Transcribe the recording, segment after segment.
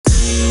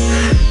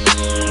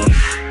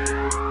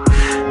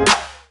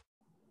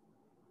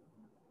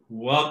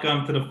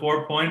Welcome to the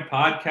 4 Point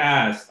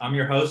Podcast. I'm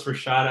your host,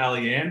 Rashad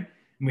Alian,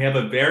 and we have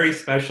a very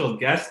special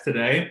guest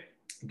today,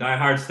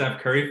 diehard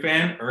Steph Curry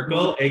fan,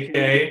 Urkel,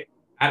 aka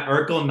at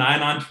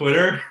Urkel9 on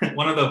Twitter,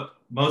 one of the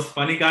most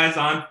funny guys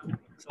on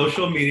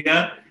social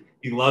media.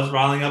 He loves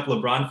riling up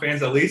LeBron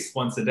fans at least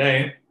once a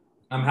day.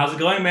 How's it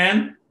going,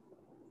 man?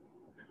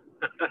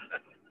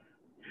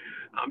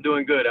 I'm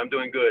doing good.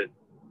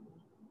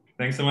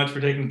 Thanks so much for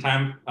taking the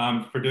time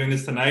for doing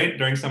this tonight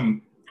during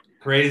some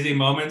crazy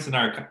moments in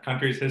our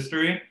country's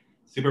history.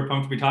 Super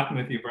pumped to be talking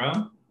with you,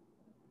 bro.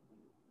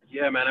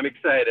 Yeah, man, I'm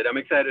excited. I'm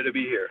excited to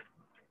be here.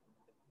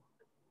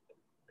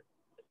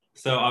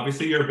 So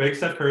obviously you're a big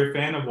Steph Curry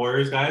fan, of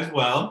Warriors guy as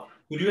well.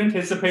 Who do you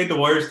anticipate the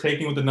Warriors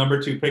taking with the number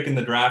 2 pick in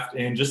the draft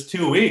in just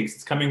 2 weeks?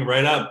 It's coming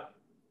right up.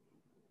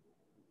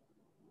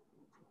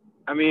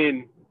 I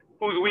mean,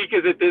 whose week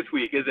is it this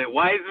week? Is it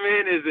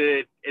Wiseman? Is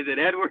it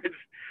Edwards?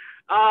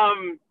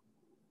 I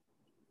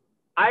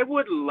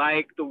would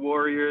like the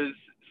Warriors.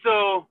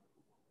 So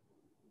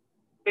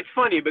it's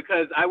funny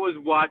because I was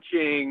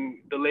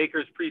watching the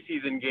Lakers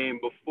preseason game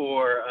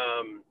before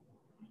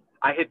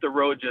I hit the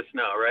road just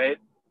now, right?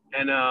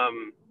 And I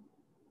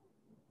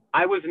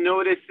was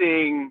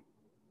noticing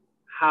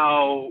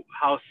how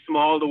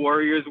small the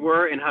Warriors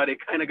were and how they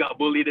kind of got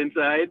bullied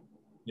inside.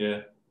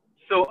 Yeah.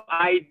 So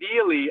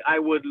ideally, I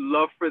would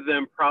love for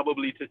them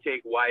probably to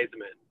take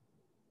Wiseman.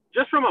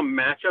 Just from a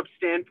matchup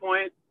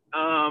standpoint,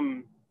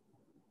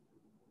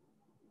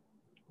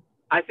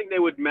 I think they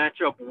would match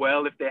up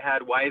well if they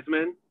had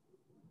Wiseman.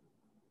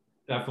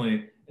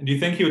 Definitely. And do you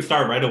think he would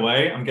start right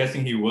away? I'm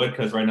guessing he would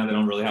because right now they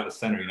don't really have a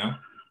center, you know?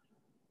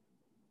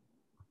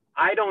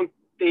 I don't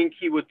think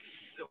he would.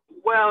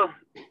 Well,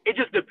 it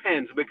just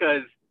depends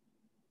because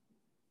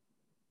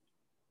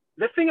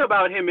the thing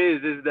about him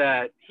is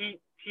that he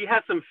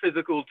has some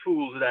physical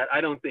tools that I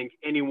don't think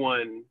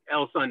anyone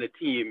else on the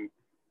team,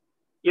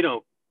 you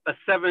know, what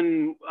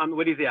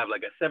does he have,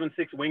 like a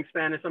 7'6"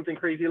 wingspan or something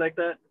crazy like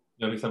that?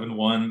 Yeah,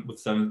 7'1"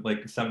 with 7'6",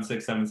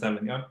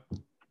 7'7", yeah.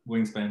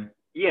 Wingspan.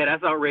 Yeah,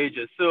 that's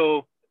outrageous.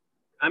 So,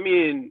 I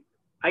mean,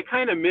 I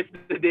kind of miss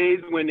the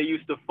days when they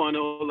used to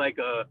funnel like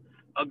a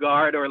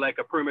guard or like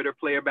a perimeter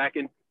player back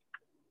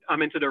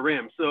into the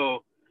rim.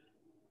 So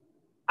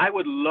I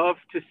would love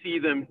to see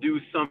them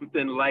do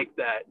something like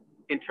that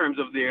in terms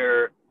of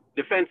their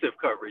defensive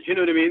coverage. You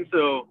know what I mean?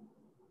 So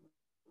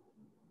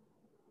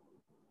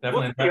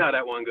Definitely. We'll see how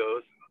that one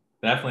goes.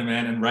 Definitely,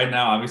 man. And right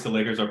now, obviously, the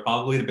Lakers are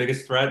probably the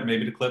biggest threat,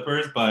 maybe the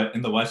Clippers, but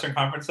in the Western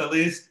Conference at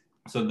least.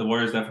 So the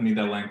Warriors definitely need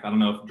that length. I don't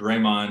know if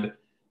Draymond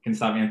can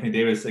stop Anthony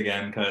Davis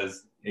again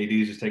because AD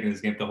is just taking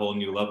his game to a whole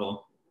new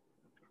level.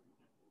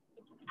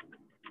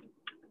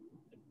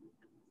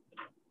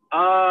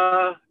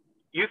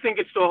 You think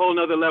it's to a whole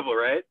nother level,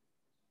 right?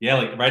 Yeah,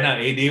 like right now,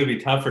 AD would be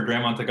tough for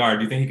Draymond to guard.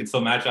 Do you think he could still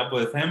match up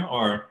with him,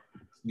 or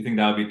do you think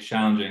that would be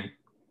challenging?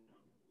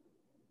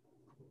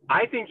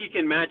 I think he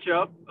can match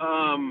up.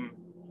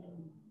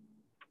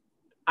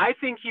 I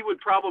think he would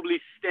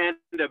probably stand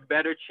a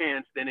better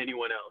chance than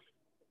anyone else.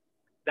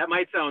 That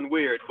might sound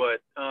weird, but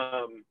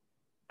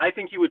I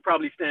think he would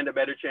probably stand a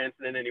better chance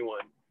than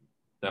anyone.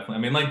 Definitely. I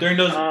mean, like during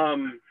those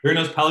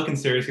Pelican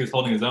series, he was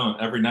holding his own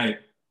every night.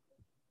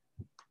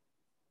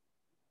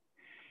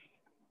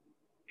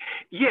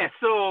 Yeah,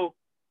 so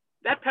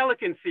that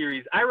Pelican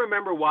series, I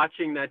remember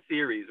watching that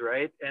series,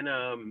 right? And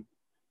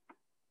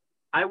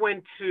I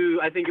went to,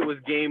 I think it was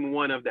game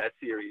 1 of that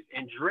series,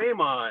 and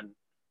Draymond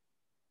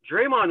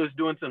was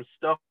doing some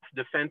stuff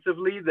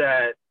defensively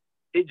that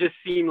it just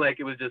seemed like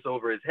it was just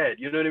over his head.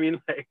 You know what I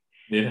mean? Like,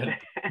 yeah.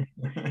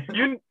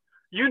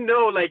 you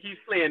know, like he's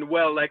playing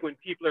well, like when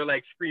people are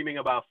like screaming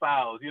about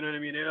fouls, you know what I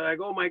mean? They're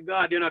like, oh my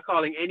God, they're not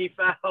calling any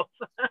fouls.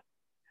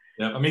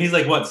 Yeah, I mean, he's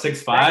like, what,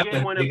 6'5"?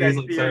 Game 1 of that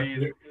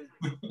series.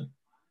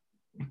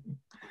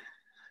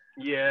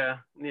 Yeah.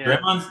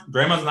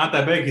 Draymond's not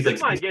that big. He's like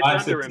 6'5",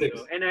 gets under him,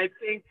 though. And I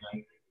think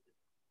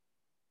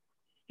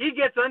he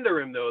gets under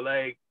him, though.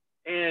 Like,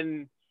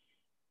 and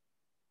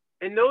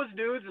those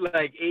dudes,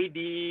 like AD,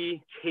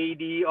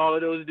 KD, all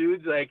of those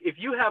dudes, like, if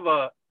you have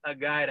a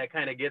guy that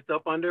kind of gets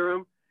up under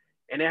him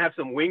and they have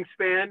some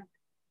wingspan,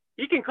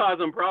 he can cause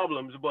them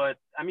problems. But,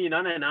 I mean,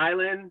 on an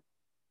island,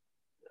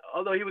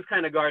 although he was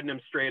kind of guarding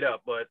him straight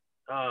up, but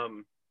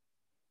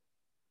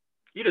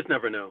you just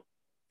never know.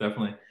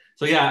 Definitely.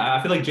 So, yeah,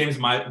 I feel like James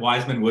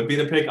Wiseman would be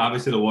the pick.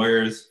 Obviously, the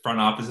Warriors front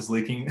office is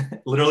leaking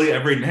literally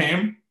every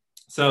name.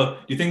 So,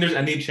 do you think there's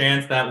any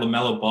chance that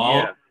LaMelo Ball,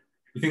 Yeah.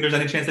 Do you think there's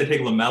any chance they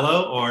take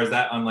LaMelo, or is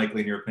that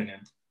unlikely in your opinion?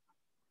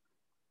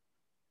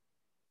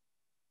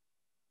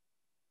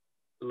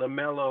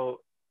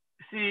 LaMelo,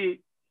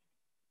 see,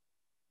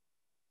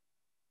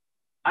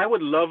 I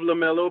would love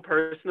LaMelo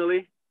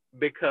personally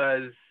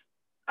because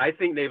I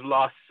think they've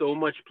lost so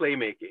much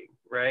playmaking,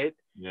 right?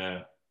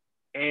 Yeah.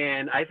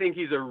 And I think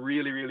he's a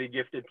really, really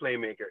gifted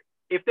playmaker.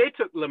 If they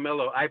took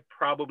LaMelo, I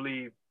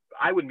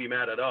wouldn't be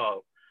mad at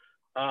all.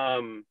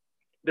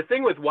 The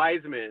thing with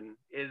Wiseman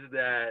is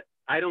that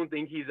I don't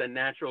think he's a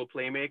natural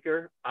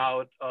playmaker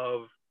out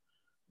of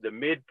the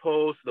mid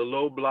post, the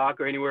low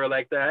block, or anywhere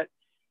like that.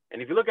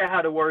 And if you look at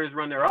how the Warriors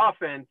run their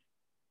offense,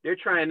 they're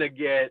trying to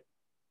get,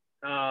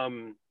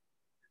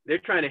 they're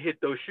trying to hit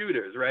those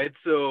shooters, right?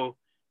 So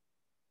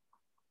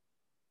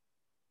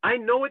I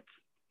know it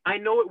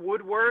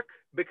would work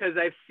because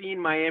I've seen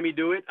Miami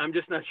do it. I'm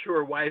just not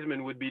sure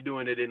Wiseman would be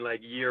doing it in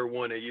like year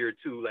one or year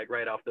two, like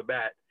right off the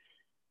bat.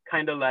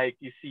 Kind of like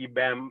you see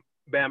Bam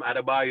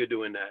Adebayo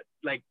doing that.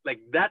 Like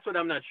that's what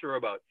I'm not sure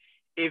about.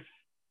 If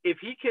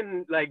he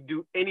can like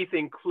do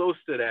anything close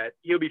to that,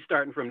 he'll be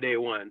starting from day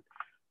one.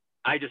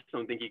 I just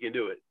don't think he can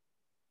do it.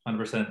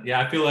 100%.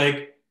 Yeah, I feel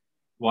like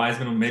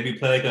Wiseman will maybe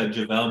play like a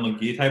JaVale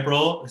McGee type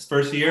role his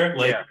first year,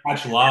 like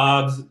catch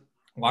lobs,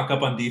 lock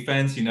up on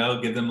defense, you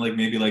know, give them like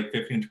maybe like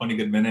 15, 20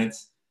 good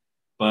minutes.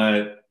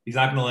 But he's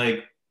not gonna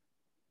like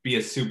be a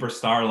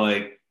superstar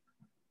like,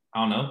 I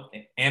don't know.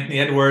 Anthony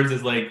Edwards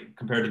is like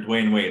compared to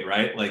Dwayne Wade,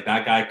 right? Like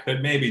that guy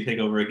could maybe take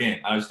over a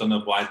game. I just don't know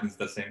if Wiseman's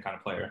the same kind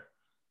of player.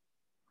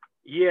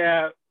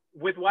 Yeah,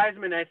 with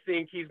Wiseman, I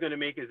think he's going to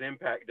make his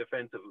impact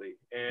defensively.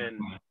 And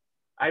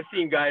I've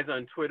seen guys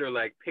on Twitter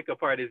like pick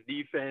apart his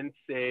defense,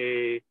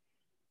 say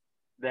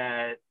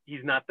that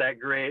he's not that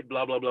great,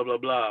 blah, blah, blah, blah,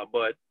 blah.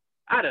 But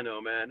I don't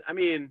know, man. I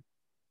mean,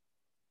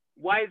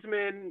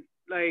 Wiseman,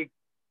 like,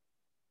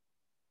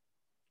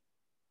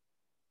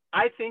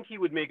 I think he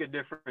would make a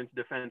difference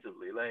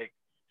defensively. Like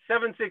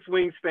 7'6"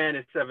 wingspan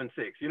is 7'6".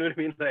 You know what I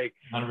mean? Like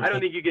 100%. I don't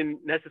think you can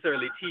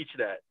necessarily teach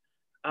that.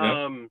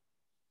 Yep.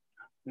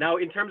 Now,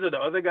 in terms of the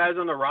other guys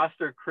on the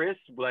roster, Chris,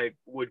 like,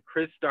 would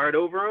Chris start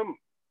over him?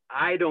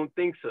 I don't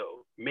think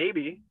so.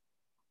 Maybe.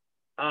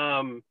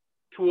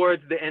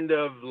 Towards the end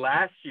of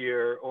last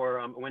year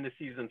or when the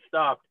season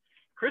stopped,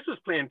 Chris was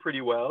playing pretty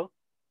well.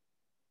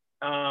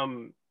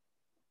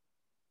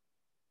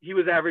 He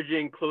was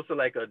averaging close to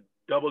like a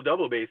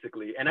double-double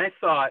basically. And I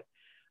thought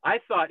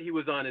he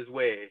was on his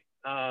way.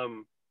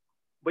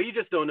 But you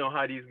just don't know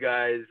how these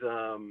guys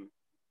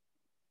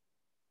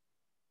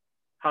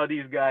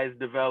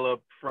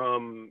develop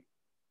from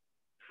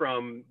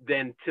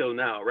then till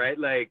now, right?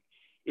 Like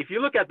if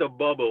you look at the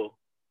bubble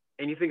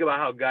and you think about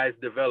how guys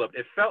developed,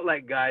 it felt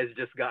like guys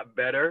just got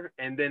better,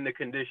 and then the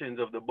conditions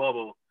of the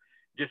bubble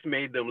just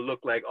made them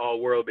look like all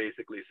world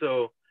basically.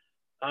 So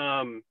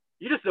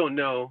you just don't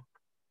know.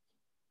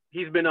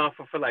 He's been off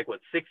for like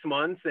 6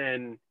 months,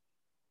 and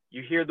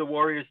you hear the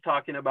Warriors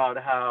talking about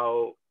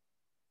how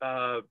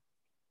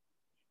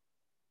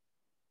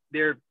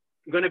they're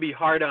going to be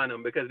hard on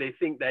him because they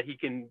think that he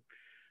can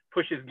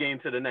push his game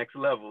to the next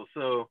level.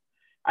 So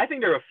I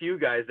think there are a few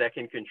guys that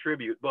can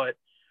contribute, but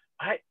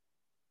I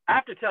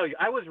have to tell you,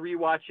 I was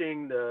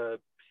rewatching the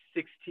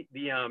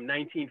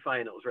 19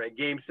 finals, right?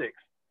 Game 6,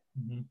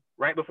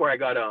 right before I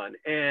got on.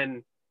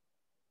 And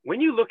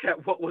when you look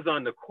at what was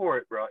on the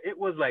court, bro, it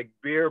was like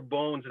bare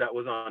bones that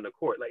was on the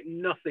court. Like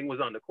nothing was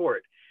on the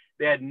court.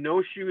 They had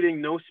no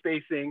shooting, no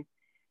spacing.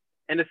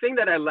 And the thing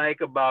that I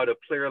like about a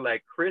player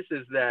like Chris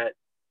is that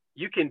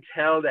you can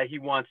tell that he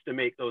wants to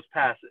make those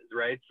passes,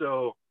 right?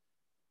 So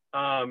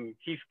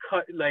he's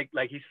cut,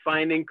 like he's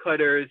finding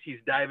cutters, he's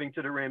diving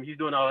to the rim, he's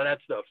doing all of that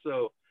stuff.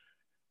 So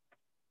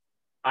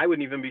I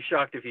wouldn't even be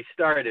shocked if he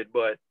started,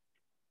 but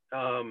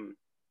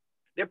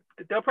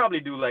they'll probably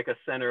do like a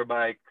center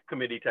by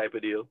committee type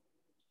of deal.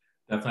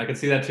 Definitely, I can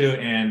see that too.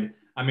 And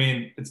I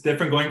mean, it's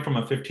different going from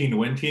a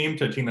 15-win team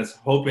to a team that's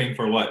hoping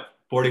for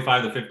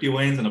 45 to 50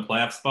 wins in a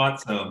playoff spot.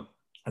 So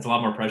that's a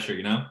lot more pressure,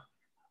 you know?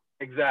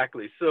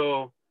 Exactly.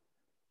 So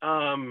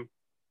how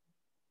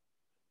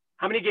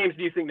many games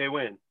do you think they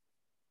win?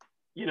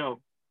 You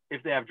know,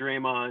 if they have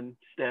Draymond,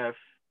 Steph,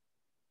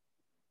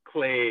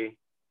 Clay,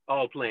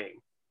 all playing.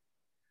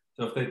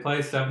 So if they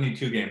play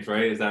 72 games,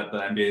 right? Is that the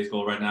NBA's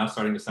goal right now,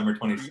 starting December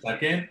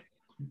 22nd?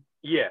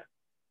 Yeah.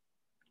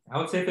 I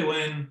would say if they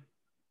win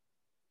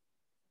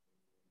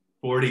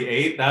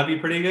 48, that'd be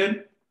pretty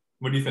good.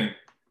 What do you think?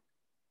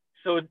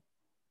 So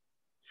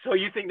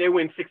you think they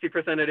win 60%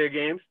 of their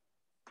games?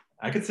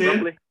 I could see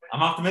it.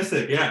 I'm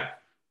optimistic, yeah.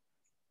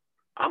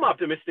 I'm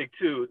optimistic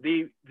too.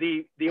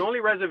 The only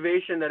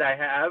reservation that I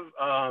have,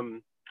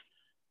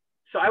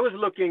 so I was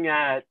looking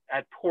at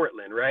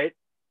Portland, right?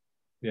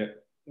 Yeah.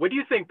 What do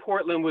you think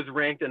Portland was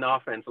ranked in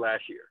offense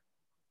last year?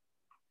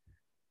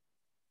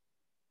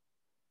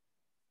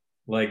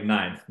 Like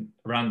 9th,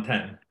 around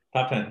 10,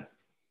 top 10.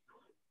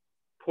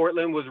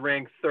 Portland was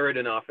ranked 3rd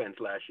in offense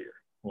last year.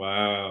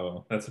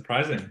 Wow, that's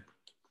surprising.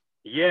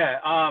 Yeah,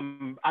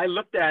 I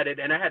looked at it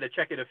and I had to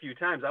check it a few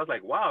times. I was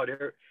like, wow,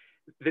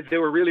 they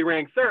were really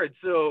ranked 3rd.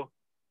 So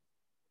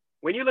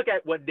when you look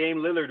at what Dame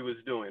Lillard was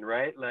doing,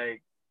 right?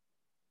 Like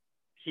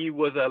he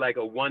was like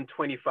a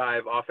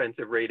 125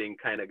 offensive rating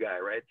kind of guy,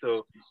 right?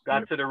 So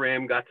got to the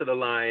rim, got to the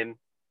line,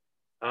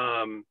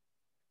 and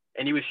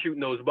he was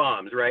shooting those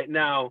bombs, right?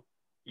 Now,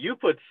 you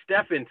put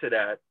Steph into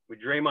that with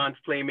Draymond's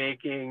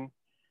playmaking,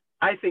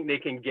 I think they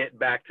can get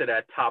back to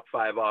that top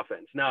 5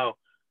 offense. Now,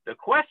 the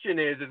question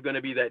is going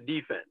to be that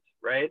defense,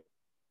 right?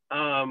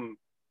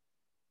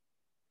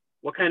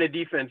 What kind of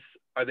defense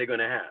are they going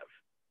to have,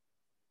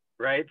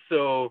 right?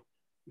 So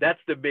that's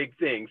the big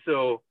thing.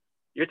 So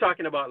you're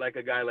talking about like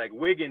a guy like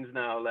Wiggins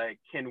now. Like,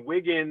 can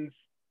Wiggins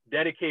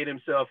dedicate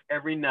himself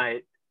every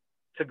night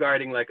to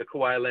guarding like a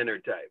Kawhi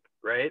Leonard type,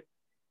 right?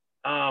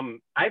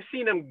 I've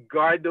seen him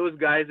guard those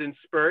guys in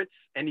spurts,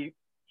 and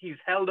he's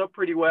held up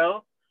pretty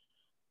well,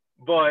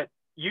 but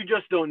you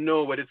just don't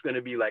know what it's going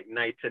to be like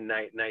night to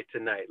night, night to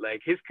night.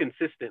 Like his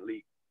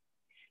consistency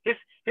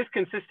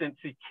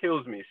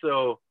kills me.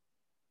 So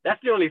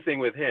that's the only thing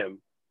with him.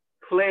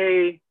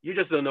 Klay, you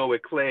just don't know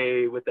with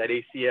Klay, with that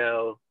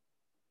ACL.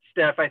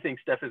 Steph, I think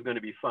Steph is going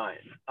to be fine.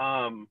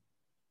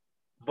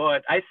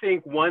 But I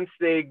think once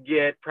they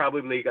get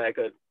probably like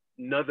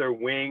another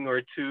wing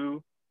or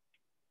two,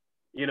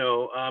 you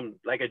know,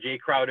 like a Jay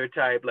Crowder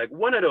type, like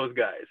one of those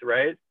guys,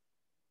 right?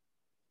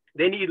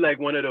 They need like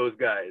one of those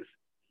guys,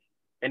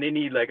 and they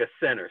need like a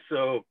center.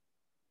 So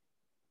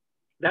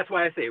that's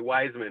why I say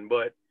Wiseman.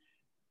 But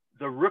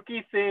the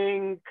rookie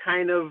thing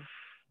kind of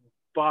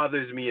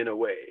bothers me in a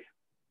way.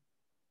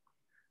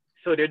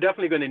 So they're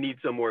definitely going to need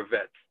some more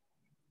vets,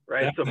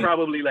 right? Definitely. So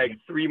probably like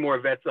 3 more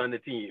vets on the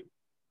team,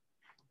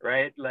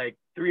 right? Like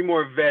 3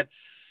 more vets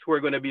who are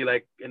going to be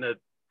like in a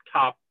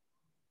top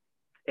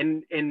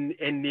in the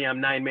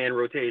 9-man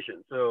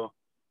rotation. So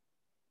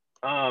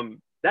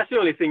that's the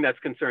only thing that's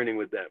concerning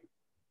with them.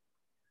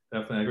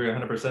 Definitely, I agree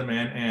 100%,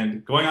 man.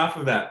 And going off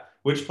of that,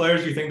 which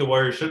players do you think the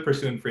Warriors should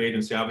pursue in free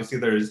agency? Obviously,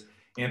 there's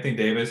Anthony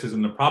Davis, who's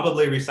going to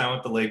probably re-sign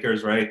with the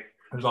Lakers, right?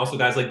 There's also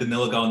guys like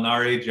Danilo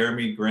Gallinari,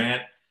 Jeremy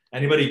Grant.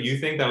 Anybody you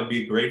think that would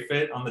be a great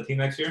fit on the team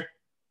next year?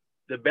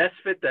 The best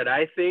fit that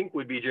I think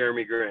would be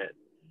Jeremy Grant.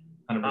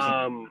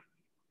 100%.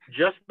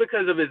 Just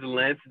because of his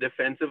length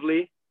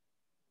defensively,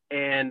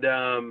 and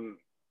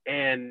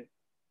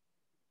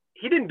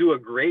he didn't do a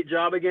great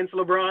job against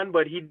LeBron,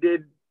 but he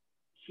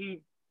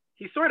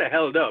sort of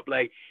held up.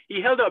 Like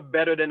he held up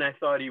better than I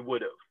thought he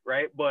would have,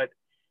 right? But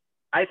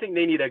I think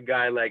they need a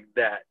guy like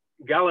that.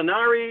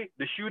 Gallinari,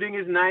 the shooting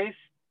is nice,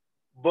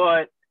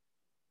 but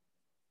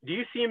do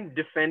you see him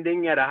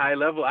defending at a high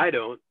level? I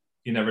don't.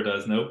 He never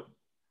does. Nope.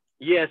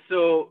 Yeah,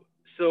 so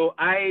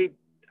I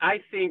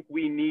think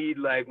we need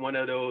like one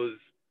of those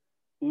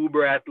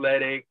uber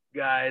athletic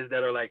guys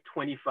that are like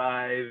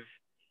 25,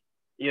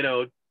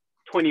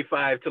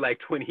 25 to like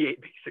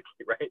 28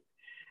 basically, right?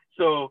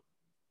 So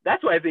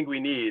that's what I think we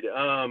need.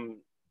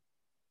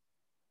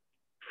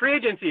 Free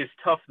agency is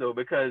tough though,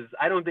 because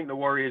I don't think the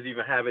Warriors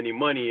even have any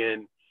money,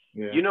 and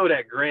you know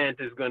that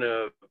Grant is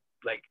gonna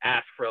like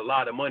ask for a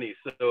lot of money.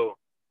 So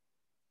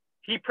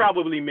he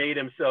probably made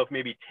himself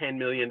maybe $10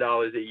 million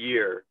a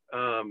year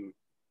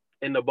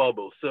in the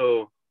bubble.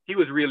 So he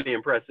was really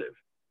impressive.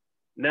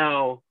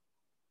 Now,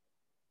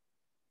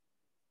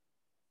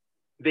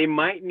 they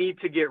might need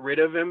to get rid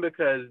of him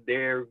because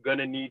they're going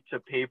to need to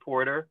pay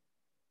Porter.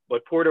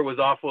 But Porter was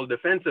awful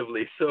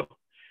defensively. So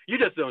you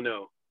just don't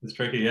know. It's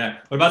tricky, yeah.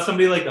 What about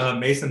somebody like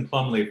Mason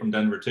Plumlee from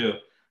Denver, too?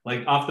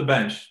 Like off the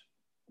bench,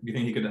 do you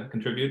think he could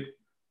contribute?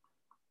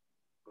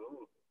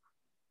 Ooh.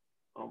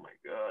 Oh, my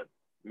God.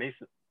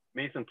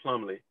 Mason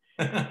Plumlee.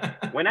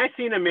 When I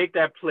seen him make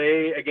that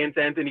play against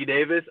Anthony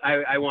Davis,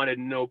 I wanted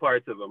no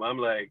parts of him. I'm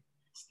like,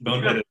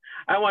 Don't hit it.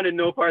 I wanted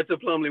no parts of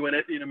Plumlee when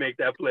I seen him make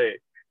that play.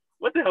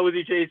 What the hell was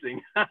he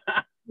chasing?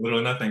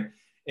 Literally nothing.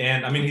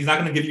 And, I mean, he's not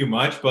going to give you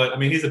much, but, I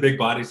mean, he's a big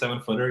body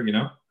 7-footer, you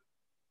know?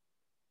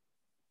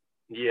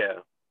 Yeah.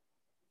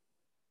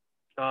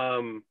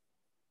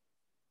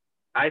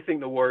 I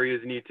think the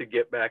Warriors need to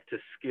get back to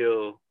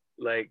skill,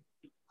 like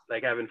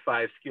having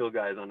 5 skill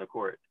guys on the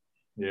court.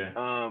 Yeah.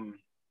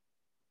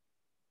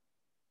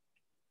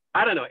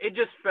 I don't know. It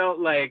just felt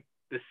like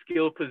the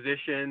skill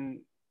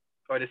position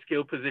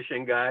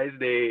guys,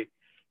 they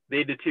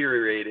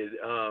deteriorated.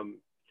 I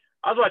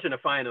was watching the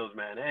finals,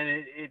 man,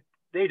 and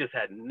they just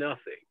had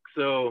nothing.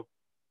 So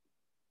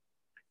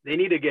they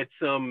need to get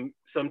some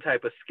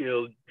type of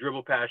skilled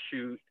dribble, pass,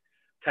 shoot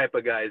type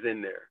of guys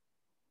in there.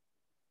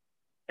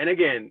 And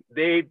again,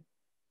 they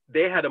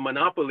had a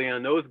monopoly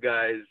on those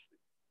guys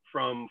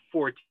from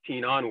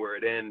 14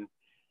 onward, and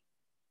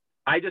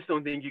I just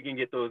don't think you can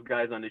get those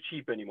guys on the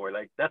cheap anymore.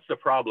 Like, that's the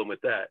problem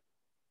with that.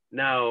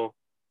 Now,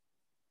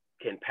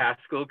 can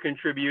Pascal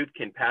contribute?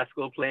 Can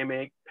Pascal play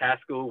make?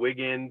 Pascal,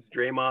 Wiggins,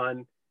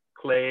 Draymond,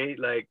 Klay,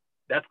 like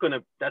that's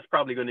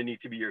probably gonna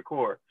need to be your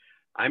core.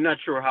 I'm not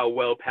sure how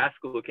well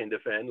Pascal can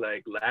defend,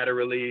 like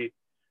laterally,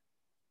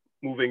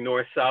 moving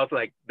north-south.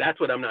 Like that's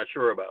what I'm not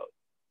sure about.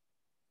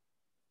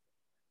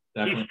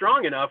 Definitely. He's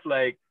strong enough,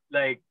 like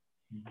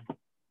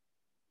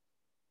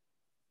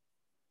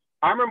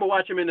I remember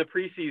watching him in the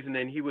preseason,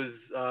 and he was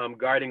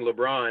guarding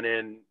LeBron,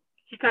 and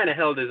he kind of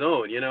held his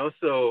own, you know.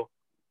 So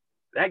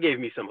that gave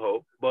me some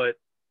hope. But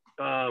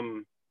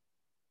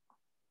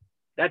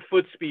that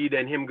foot speed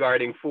and him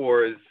guarding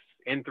 4s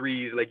and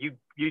 3s, like you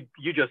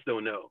just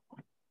don't know.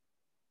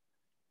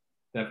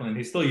 Definitely, and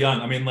he's still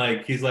young. I mean,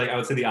 like he's like I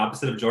would say the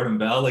opposite of Jordan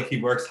Bell. Like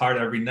he works hard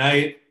every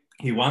night.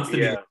 He wants to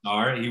be a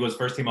star. He was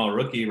first team all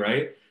rookie,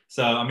 right?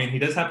 So I mean, he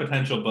does have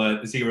potential,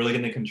 but is he really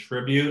going to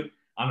contribute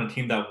on a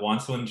team that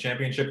wants to win a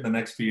championship in the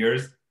next few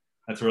years?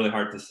 That's really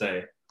hard to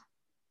say.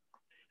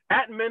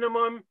 At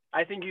minimum,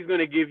 I think he's going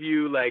to give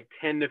you like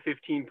 10 to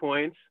 15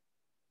 points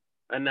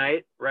a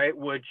night, right?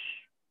 Which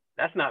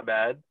that's not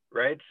bad.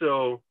 right?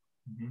 So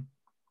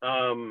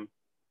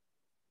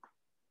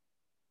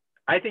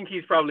I think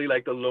he's probably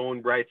like the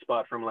lone bright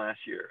spot from last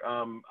year.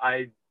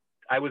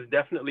 I was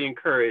definitely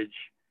encouraged,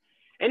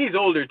 and he's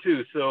older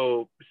too,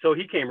 so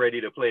he came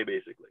ready to play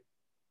basically.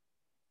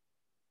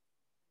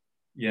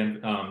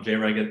 Yeah, Jay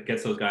Wright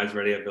gets those guys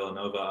ready at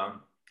Villanova.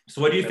 So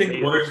what do you think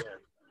the Warriors?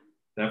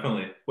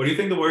 Definitely. What do you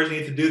think the Warriors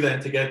need to do then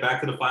to get back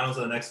to the finals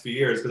in the next few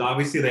years? Because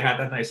obviously they had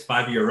that nice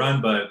 5-year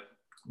run, but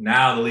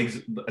now the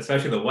league's,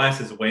 especially the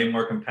West, is way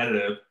more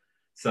competitive.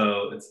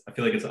 So I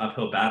feel like it's an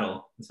uphill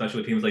battle,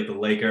 especially with teams like the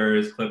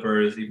Lakers,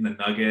 Clippers, even the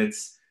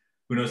Nuggets.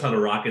 Who knows how the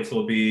Rockets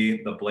will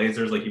be? The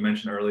Blazers, like you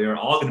mentioned earlier,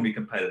 all going to be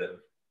competitive.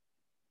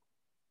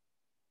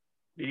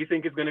 Do you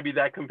think it's going to be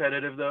that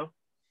competitive though?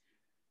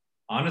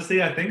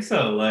 Honestly, I think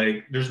so.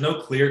 Like, there's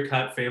no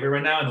clear-cut favorite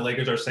right now, and the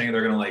Lakers are saying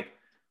they're going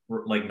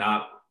to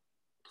not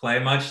play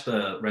much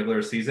the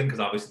regular season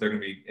because obviously they're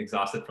going to be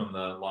exhausted from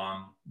the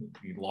long,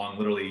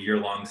 literally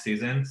year-long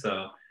season.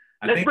 So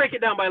let's break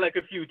it down by like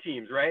a few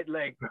teams, right?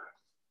 Like,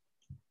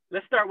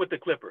 let's start with the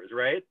Clippers,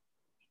 right?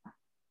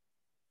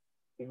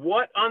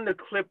 What on the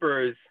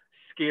Clippers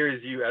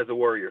scares you as a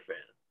Warrior fan?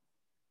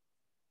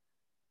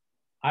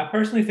 I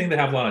personally think they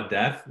have a lot of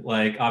depth.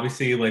 Like,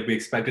 obviously, like we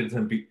expected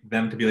them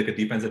to be like a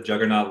defensive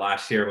juggernaut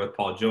last year with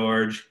Paul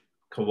George,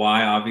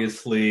 Kawhi,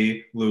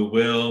 obviously, Lou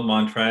Will,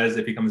 Montrez,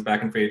 if he comes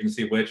back in free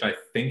agency, which I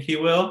think he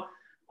will.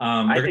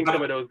 I think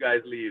some of those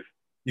guys leave.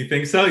 You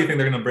think so? You think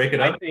they're going to break it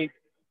up?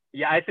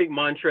 I think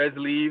Montrez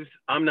leaves.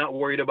 I'm not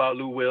worried about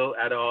Lou Will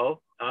at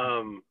all.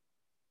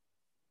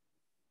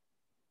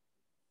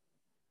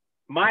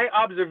 My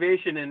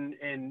observation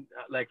in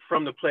like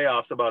from the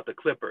playoffs about the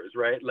Clippers,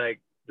 right?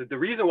 Like the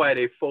reason why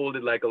they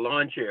folded like a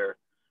lawn chair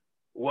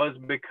was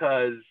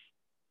because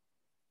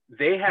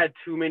they had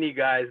too many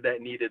guys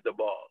that needed the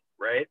ball,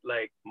 right?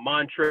 Like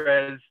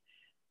Montrez,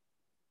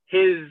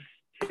 his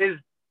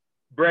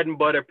bread and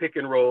butter pick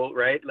and roll,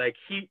 right? Like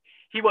he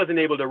wasn't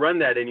able to run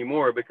that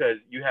anymore because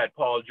you had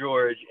Paul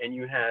George and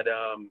you had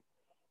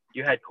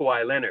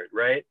Kawhi Leonard,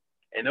 right?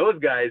 And those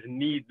guys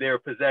need their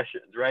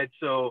possessions, right?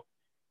 So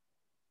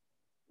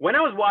when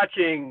I was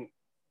watching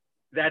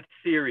that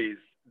series,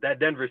 that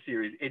Denver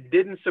series, it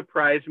didn't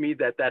surprise me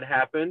that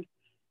happened,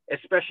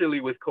 especially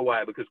with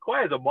Kawhi, because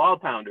Kawhi is a ball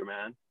pounder,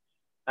 man.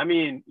 I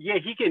mean, yeah,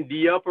 he can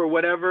D up or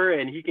whatever,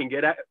 and he can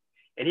get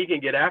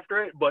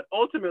after it, but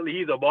ultimately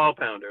he's a ball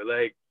pounder.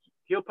 Like,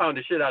 he'll pound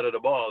the shit out of the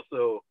ball.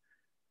 So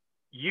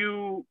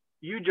you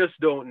just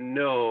don't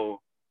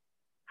know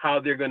how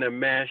they're gonna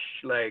mesh,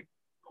 like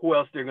who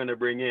else they're gonna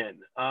bring in.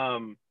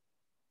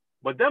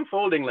 But them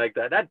folding like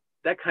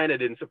that kind of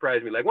didn't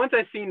surprise me. Like, once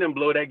I seen them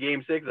blow that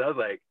game 6, I was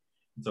like,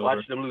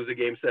 watch them lose a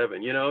game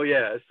 7, you know?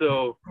 Yeah.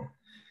 So,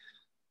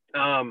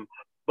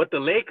 but the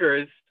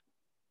Lakers,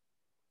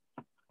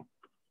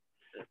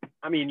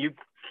 I mean, you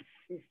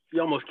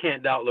almost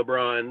can't doubt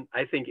LeBron.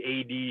 I think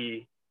AD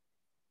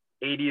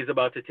is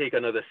about to take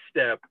another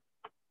step,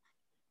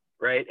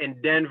 right?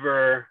 And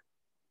Denver,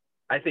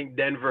 I think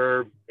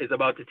Denver is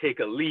about to take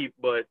a leap,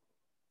 but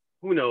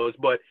who knows?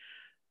 But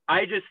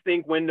I just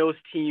think when those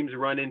teams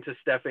run into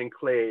Steph and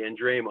Clay and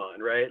Draymond,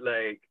 right?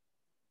 Like,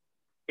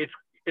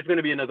 it's going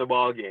to be another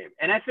ball game.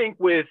 And I think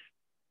with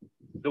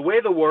the way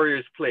the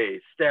Warriors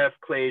play, Steph,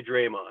 Clay,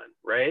 Draymond,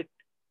 right?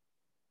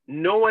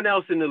 No one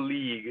else in the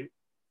league,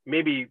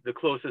 maybe the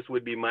closest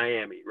would be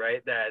Miami,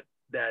 right? That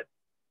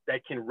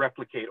can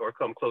replicate or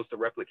come close to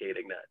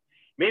replicating that.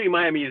 Maybe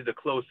Miami is the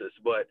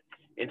closest, but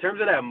in terms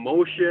of that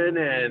motion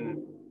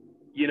and,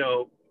 you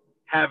know,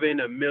 having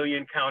a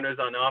million counters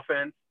on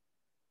offense,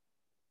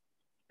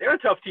 they're a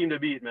tough team to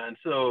beat, man.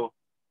 So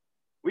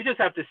we just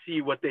have to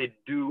see what they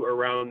do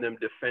around them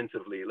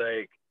defensively.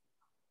 Like,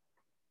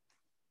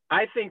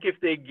 I think if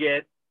they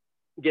get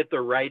the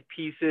right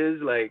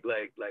pieces, like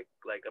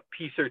a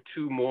piece or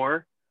two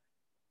more,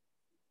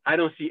 I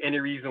don't see any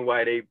reason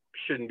why they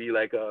shouldn't be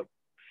like a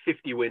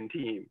 50-win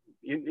team.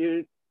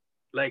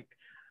 Like,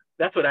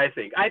 that's what I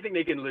think. I think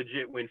they can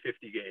legit win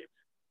 50 games.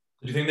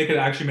 Do you think they could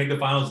actually make the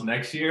finals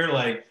next year?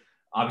 Like,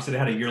 obviously they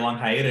had a year-long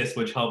hiatus,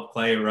 which helped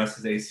Clay rest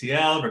his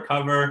ACL,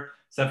 recover.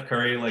 Steph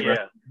Curry,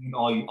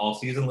 all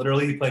season,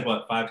 literally. He played,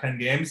 5-10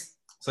 games?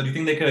 So do you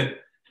think they could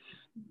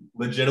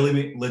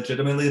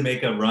legitimately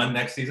make a run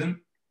next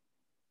season?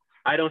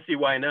 I don't see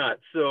why not.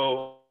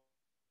 So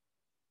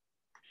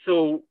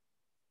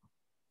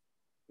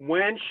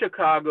when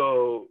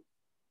Chicago,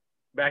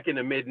 back in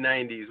the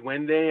mid-90s,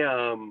 when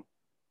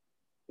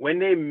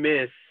they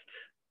missed,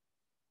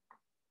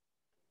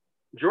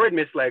 Jordan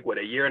missed like,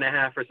 a year and a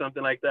half or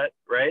something like that,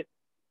 right?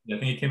 Yeah, I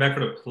think he came back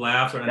for the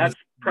playoffs. That's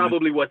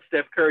probably what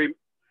Steph Curry.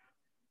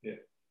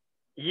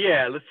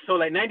 Yeah. So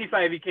like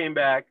 95, he came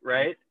back,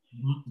 right?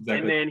 Mm-hmm, exactly.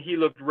 And then he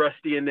looked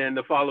rusty, and then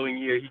the following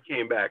year he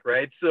came back,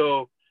 right?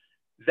 So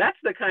that's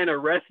the kind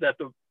of rest that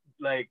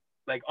like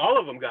all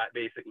of them got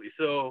basically.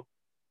 So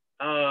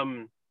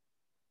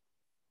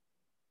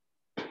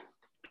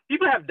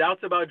people have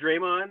doubts about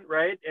Draymond,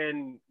 right?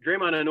 And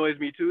Draymond annoys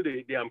me too.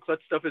 The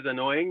clutch stuff is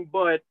annoying,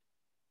 but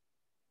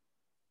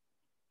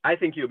I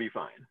think he'll be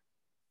fine.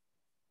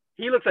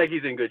 He looks like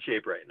he's in good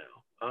shape right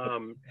now.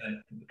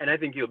 And I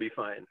think he'll be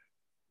fine.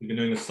 You've been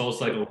doing the soul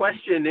cycle. The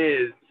question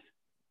is,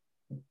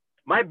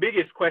 my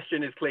biggest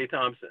question is Klay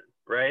Thompson,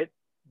 right?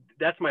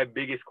 That's my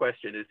biggest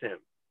question is him.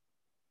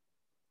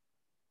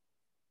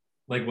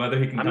 Like whether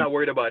he can. I'm not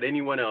worried about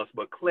anyone else,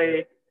 but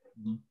Klay.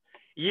 Mm-hmm.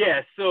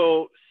 Yeah,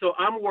 so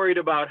I'm worried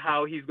about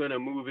how he's gonna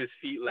move his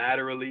feet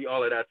laterally,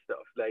 all of that stuff.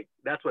 Like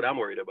that's what I'm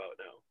worried about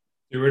now.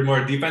 You're worried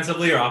more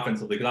defensively or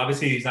offensively? Because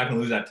obviously he's not gonna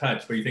lose that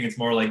touch, but you think it's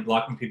more like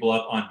blocking people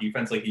up on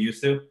defense like he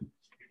used to?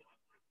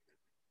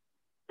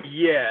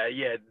 Yeah,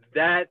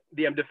 that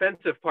the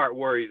defensive part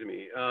worries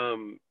me.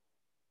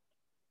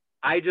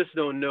 I just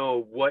don't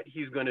know what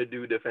he's gonna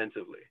do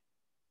defensively,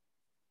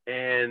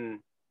 and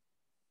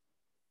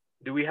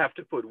do we have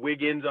to put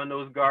Wiggins on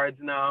those guards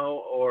now,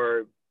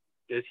 or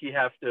does he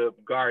have to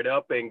guard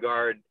up and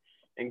guard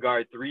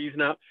threes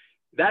now?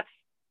 That's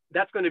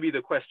going to be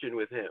the question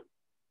with him.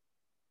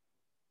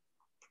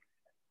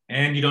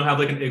 And you don't have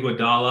like an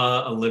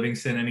Iguodala, a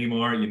Livingston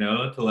anymore, you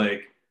know, to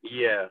like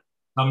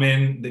come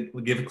in,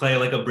 give Klay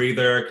like a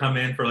breather, come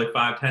in for like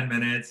 5-10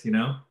 minutes, you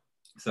know.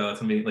 So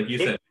it's gonna be like you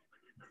said,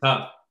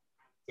 tough.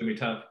 It's gonna be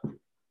tough.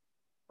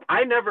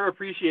 I never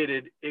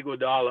appreciated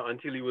Iguodala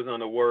until he was on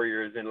the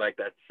Warriors in like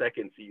that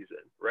second season,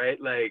 right?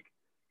 Like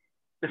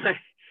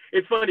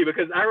it's funny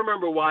because I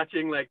remember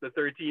watching like the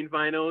 13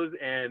 finals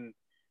and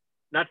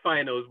not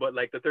finals, but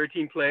like the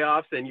 13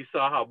 playoffs, and you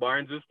saw how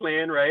Barnes was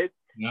playing, right?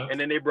 Yep. And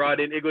then they brought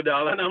in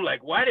Iguodala, and I'm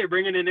like, why are they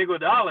bringing in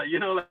Iguodala? You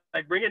know,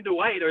 like bring in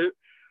Dwight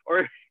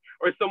or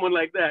someone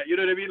like that. You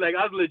know what I mean? Like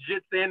I was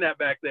legit saying that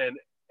back then.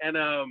 And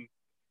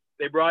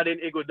they brought in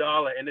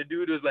Iguodala, and the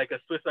dude was like a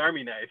Swiss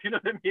Army knife. You know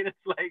what I mean? It's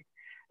like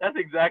that's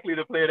exactly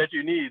the player that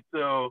you need.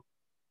 So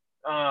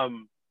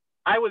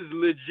I was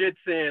legit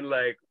saying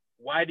like,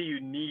 why do you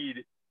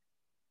need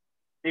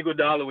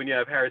Iguodala when you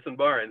have Harrison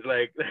Barnes?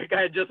 Like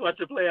I had just watched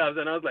the playoffs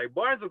and I was like,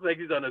 Barnes looks like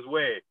he's on his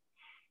way.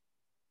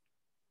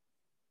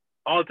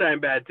 All-time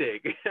bad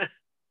take.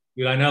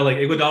 Dude, I know. Like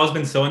Iguodala's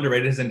been so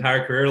underrated his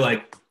entire career.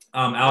 Like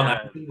Allen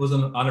Iverson was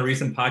on a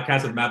recent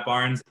podcast with Matt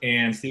Barnes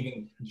and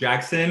Steven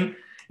Jackson,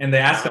 and they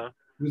asked him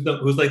who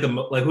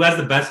has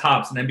the best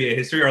hops in NBA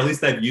history, or at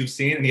least that you've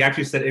seen, and he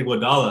actually said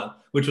Iguodala,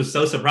 which was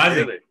so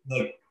surprising. Really?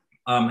 Like,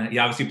 he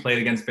obviously played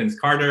against Vince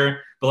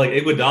Carter, but like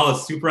Iguodala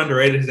is super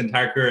underrated his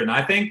entire career, and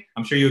I think,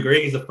 I'm sure you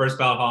agree, he's the first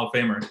ballot Hall of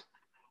Famer.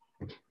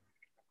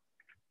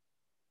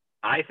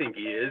 I think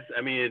he is.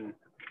 I mean,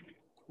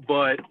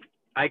 but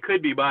I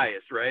could be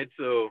biased, right?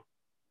 So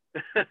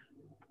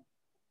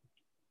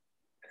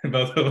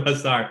both of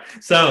us are.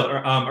 So,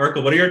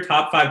 Urkel, what are your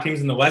top 5 teams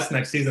in the West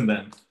next season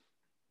then?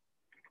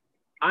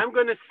 I'm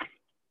gonna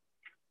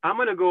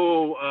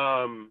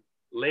go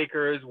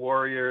Lakers,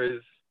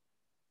 Warriors,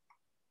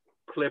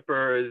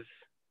 Clippers,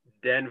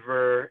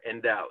 Denver,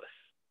 and Dallas.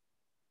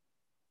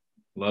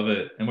 Love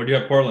it. And where do you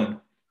have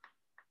Portland?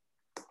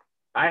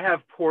 I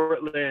have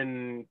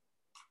Portland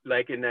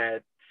like in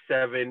that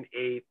 7,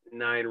 8,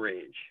 9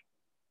 range.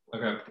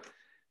 Okay.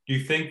 Do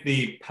you think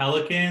the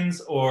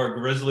Pelicans or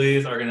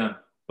Grizzlies are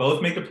gonna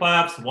both make the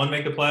playoffs? One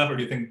make the playoff, or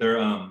do you think they're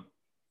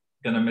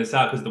gonna miss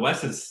out? Because the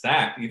West is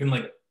stacked, even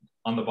like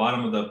on the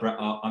bottom of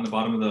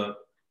the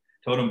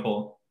totem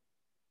pole.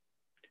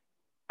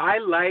 I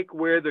like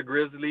what the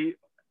Grizzlies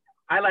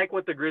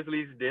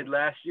did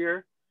last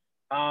year.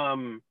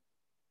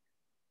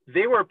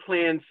 They were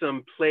playing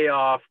some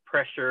playoff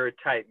pressure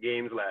type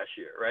games last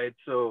year, right?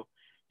 So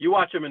you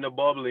watch them in the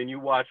bubble and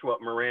you watch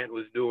what Morant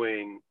was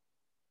doing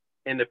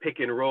in the pick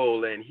and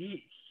roll, and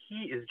he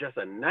is just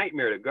a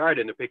nightmare to guard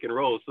in the pick and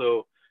roll.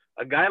 So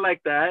a guy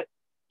like that,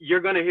 you're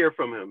going to hear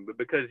from him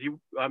because he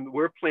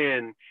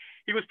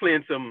was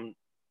playing some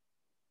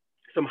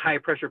high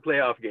pressure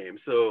playoff games.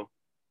 So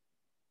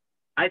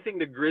I think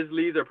the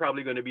Grizzlies are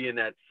probably going to be in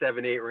that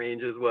 7, 8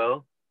 range as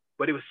well.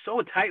 But it was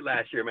so tight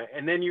last year, man.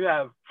 And then you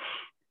have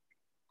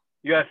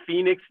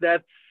Phoenix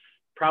that's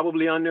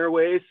probably on their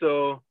way.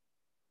 So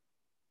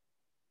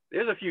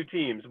there's a few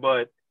teams,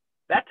 but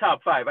that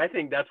top 5, I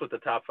think that's what the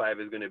top 5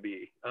 is going to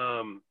be.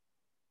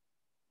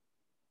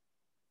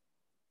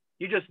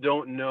 You just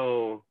don't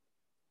know.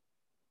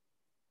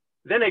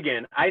 Then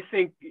again, I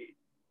think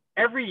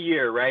every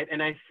year, right?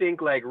 And I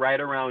think like right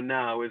around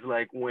now is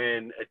like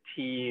when a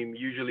team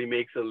usually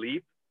makes a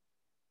leap.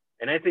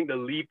 And I think the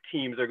leap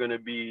teams are going to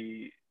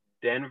be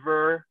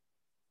Denver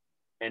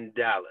and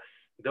Dallas.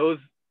 Those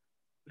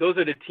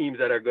are the teams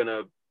that are going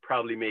to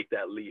probably make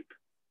that leap.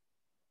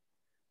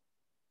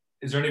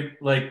 Is there any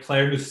like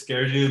player who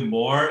scares you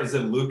more? Is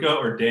it Luka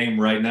or Dame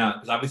right now?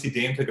 Because obviously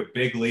Dame took a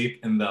big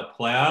leap in the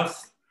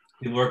playoffs.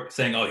 People were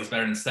saying, "Oh, he's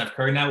better than Steph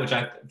Curry now," which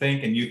I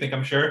think, and you think,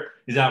 I'm sure,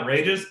 is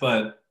outrageous.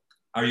 But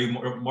are you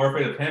more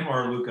afraid of him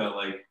or Luka,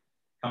 like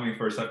coming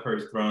for Steph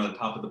Curry's throne at the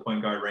top of the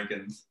point guard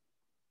rankings?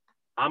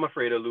 I'm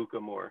afraid of Luka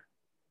more.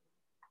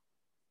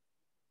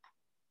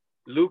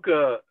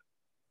 Luka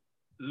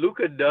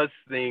does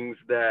things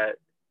that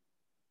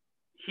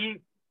he's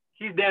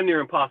damn near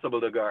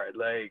impossible to guard.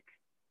 Like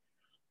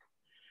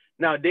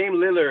now, Dame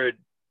Lillard,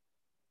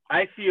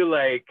 I feel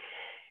like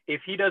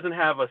if he doesn't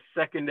have a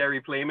secondary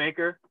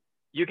playmaker,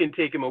 you can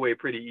take him away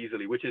pretty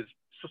easily, which is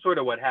sort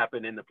of what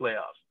happened in the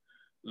playoffs.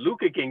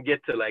 Luka can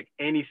get to like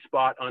any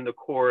spot on the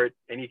court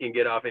and he can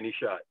get off any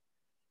shot.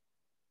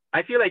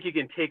 I feel like you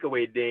can take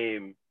away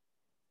Dame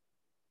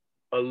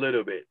a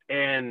little bit.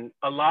 And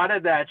a lot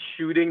of that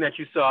shooting that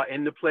you saw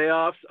in the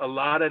playoffs, a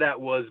lot of that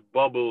was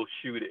bubble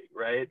shooting,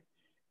 right?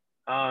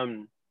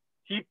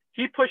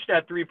 He pushed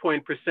that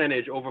 3-point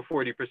percentage over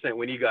 40%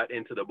 when he got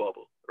into the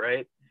bubble,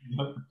 right?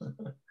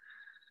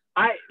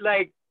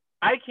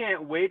 I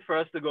can't wait for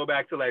us to go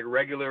back to like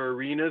regular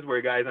arenas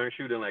where guys aren't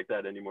shooting like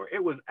that anymore.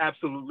 It was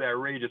absolutely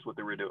outrageous what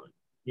they were doing.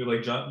 You're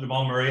like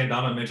Jamal Murray and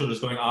Donovan Mitchell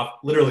just going off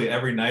literally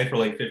every night for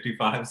like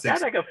 55, 60.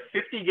 That's like a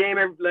 50 game,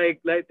 like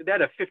they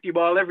had a 50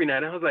 ball every night.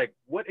 And I was like,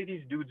 what are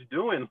these dudes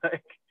doing?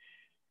 Like,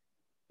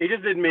 it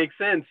just didn't make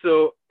sense.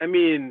 So, I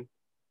mean,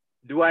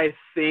 do I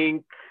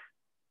think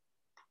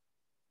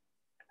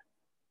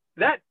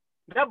that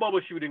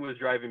bubble shooting was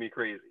driving me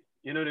crazy?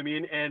 You know what I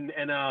mean? And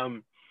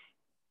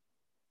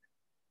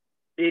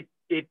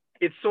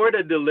it sort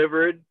of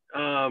delivered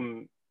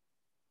in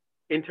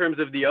terms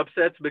of the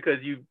upsets because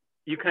you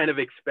kind of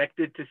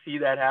expected to see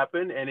that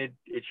happen, and it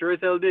sure as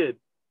hell did.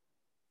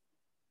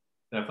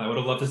 Definitely. I would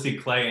have loved to see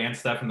Clay and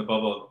Steph in the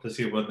bubble to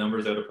see what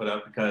numbers they would have put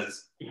up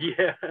because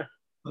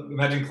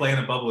imagine Clay in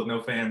the bubble with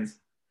no fans.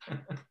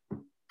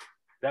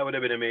 That would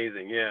have been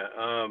amazing. Yeah.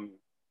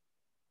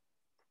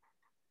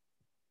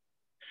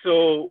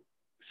 So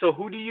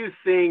who do you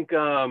think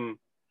comes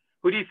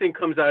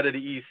out of the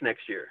East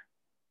next year?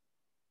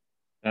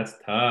 That's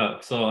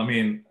tough. So, I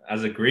mean,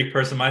 as a Greek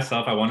person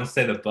myself, I want to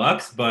say the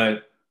Bucks,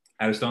 but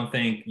I just don't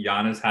think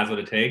Giannis has what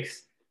it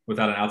takes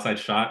without an outside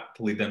shot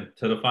to lead them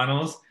to the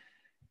finals.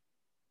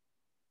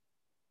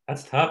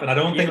 That's tough, and I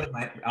don't think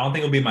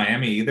it'll be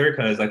Miami either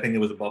because I think it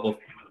was a bubble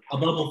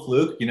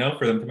fluke, you know,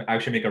 for them to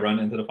actually make a run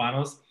into the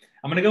finals.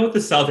 I'm gonna go with the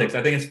Celtics.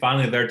 I think it's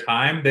finally their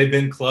time. They've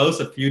been close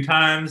a few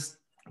times.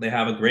 They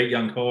have a great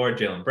young core: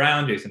 Jaylen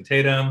Brown, Jason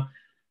Tatum,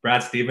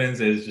 Brad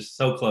Stevens is just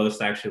so close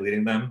to actually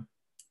leading them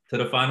to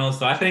the finals.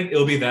 So I think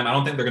it'll be them. I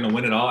don't think they're gonna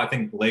win it all. I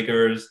think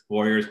Lakers,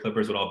 Warriors,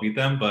 Clippers would all beat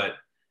them, but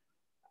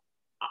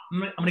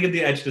I'm gonna give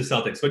the edge to the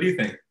Celtics. What do you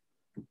think?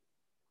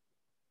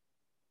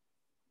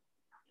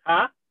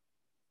 Huh?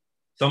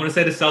 So I'm going to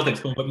say the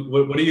Celtics.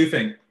 What do you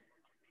think?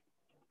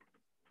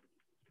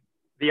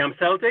 The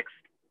Celtics?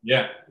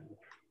 Yeah.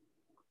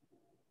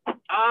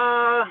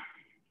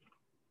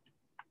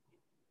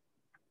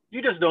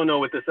 You just don't know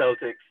with the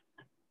Celtics.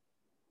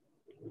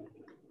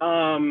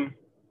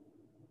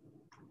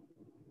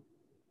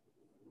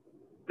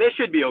 They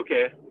should be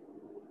okay.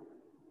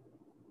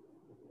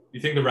 You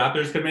think the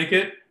Raptors could make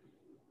it?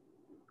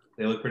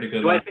 They look pretty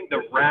good. Do I think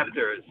the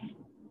Raptors?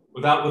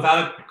 Without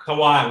a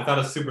Kawhi, without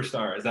a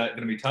superstar, is that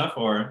going to be tough?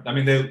 Or, I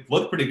mean, they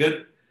look pretty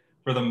good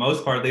for the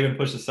most part. They even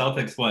pushed the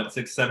Celtics,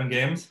 6-7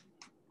 games?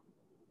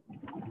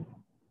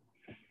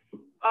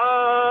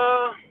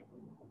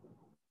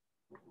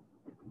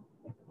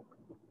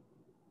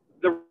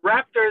 The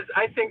Raptors,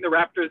 I think the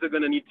Raptors are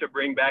going to need to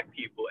bring back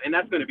people, and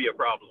that's going to be a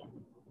problem.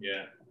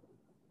 Yeah.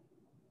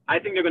 I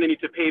think they're going to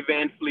need to pay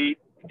Van Fleet.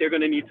 They're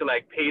going to need to,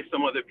 pay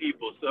some other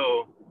people.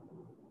 So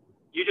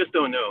you just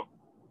don't know.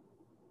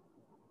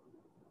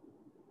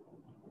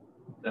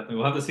 Definitely.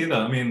 We'll have to see,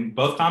 though. I mean,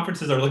 both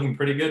conferences are looking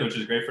pretty good, which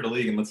is great for the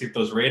league. And let's see if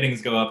those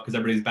ratings go up because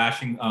everybody's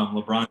bashing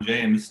LeBron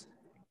James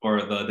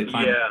for the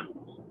decline. Yeah.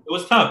 It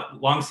was tough.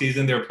 Long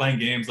season. They were playing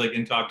games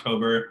into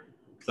October.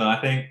 So I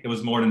think it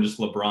was more than just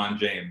LeBron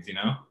James, you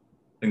know? I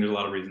think there's a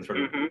lot of reasons for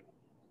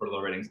low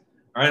ratings.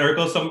 All right,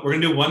 Urkel. So we're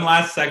going to do one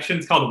last section.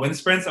 It's called Win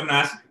Sprints. I'm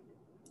going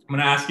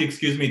to ask you,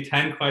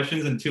 10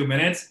 questions in 2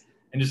 minutes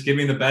and just give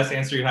me the best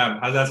answer you have.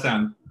 How's that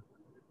sound?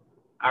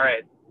 All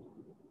right.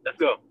 Let's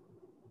go.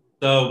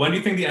 So when do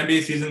you think the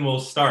NBA season will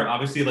start?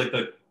 Obviously,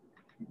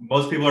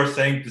 most people are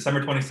saying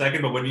December 22nd,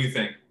 but when do you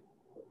think?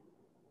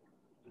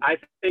 I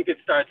think it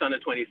starts on the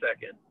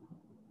 22nd.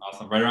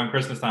 Awesome. Right around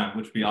Christmas time,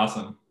 which would be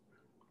awesome.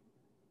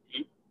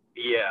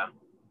 Yeah.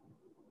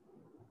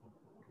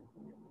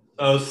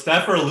 So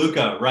Steph or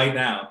Luka right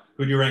now?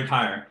 Who do you rank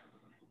higher?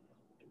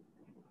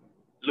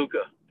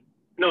 Luka.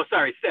 No,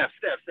 sorry, Steph.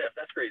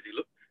 That's crazy.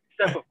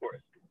 Steph, of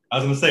course. I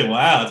was going to say,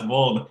 wow, that's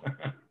bold.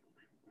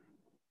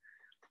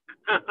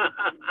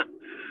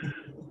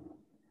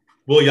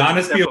 Will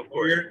Giannis be a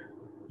Warrior?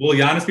 Will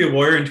Giannis be a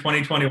Warrior in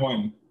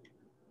 2021?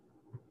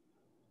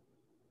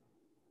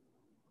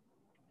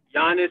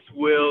 Giannis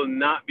will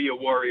not be a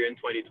Warrior in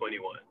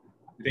 2021.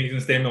 You think he's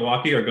gonna stay in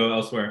Milwaukee or go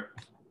elsewhere?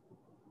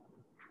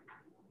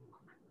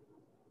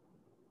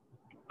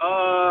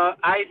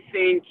 I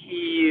think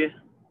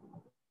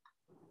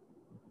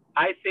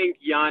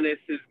Giannis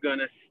is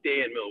gonna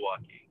stay in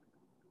Milwaukee.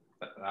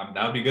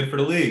 That would be good for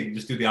the league.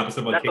 Just do the opposite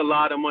of what. That's a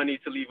lot of money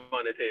to leave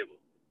on the table.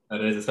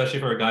 That is, especially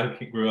for a guy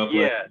who grew up.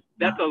 Yeah,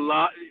 that's a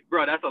lot,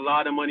 bro. That's a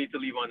lot of money to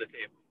leave on the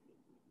table.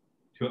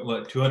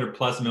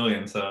 200+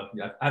 million. So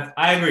yeah,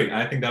 I agree.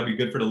 I think that'd be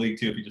good for the league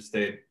too if he just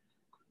stayed.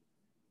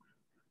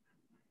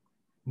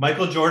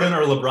 Michael Jordan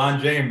or LeBron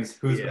James?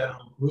 Who's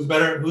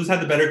better? Who's had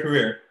the better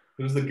career?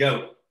 Who's the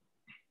GOAT?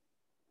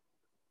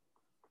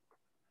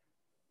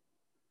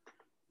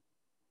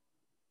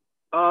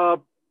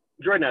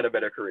 Jordan had a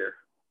better career.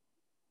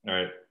 All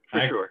right.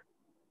 For sure.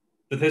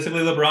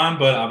 Statistically LeBron,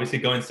 but obviously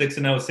going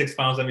 6-0 with 6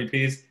 Finals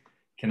MVPs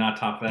cannot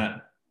top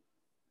that.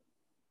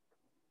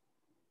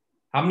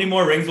 How many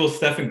more rings will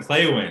Steph and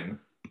Clay win?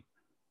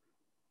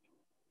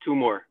 2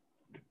 more.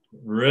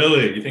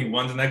 Really? You think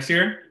one's next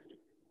year?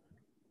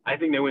 I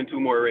think they win 2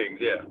 more rings,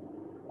 yeah.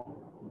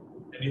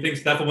 And you think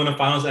Steph will win a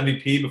Finals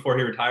MVP before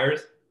he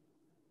retires?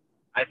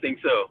 I think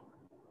so.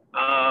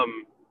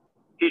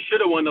 He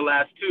should have won the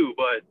last 2,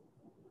 but,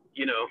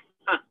 you know.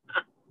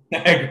 I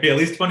agree. At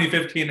least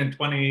 2015 and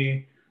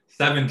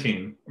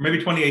 2017, or maybe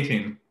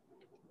 2018.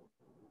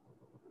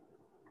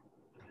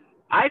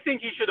 I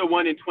think he should have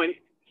won in 20.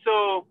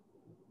 So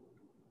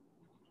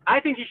I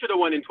think he should have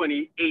won in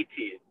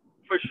 2018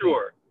 for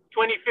sure.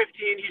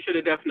 2015, he should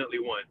have definitely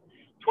won.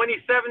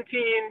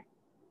 2017,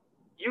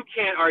 you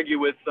can't argue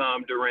with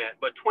Durant,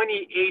 but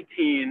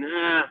 2018,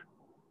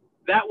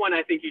 that one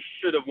I think he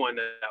should have won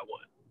that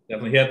one.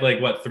 Definitely, he had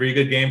like what 3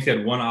 good games. He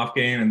had 1 off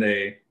game, and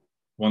they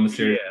won the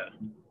series. Yeah.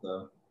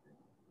 So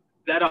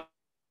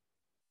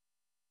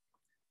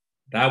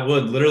that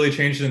would literally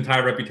change his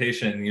entire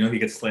reputation. You know, he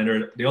gets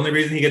slandered. The only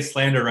reason he gets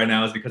slandered right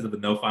now is because of the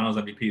no Finals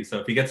MVP. So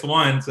if he gets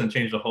one, it's going to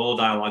change the whole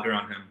dialogue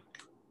around him.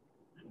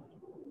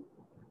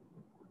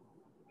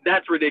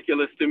 That's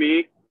ridiculous to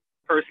me,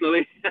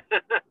 personally.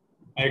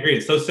 I agree.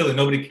 It's so silly.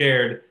 Nobody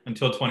cared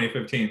until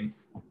 2015.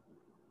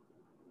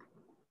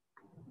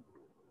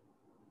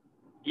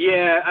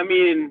 Yeah, I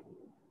mean,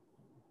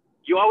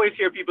 you always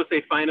hear people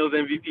say Finals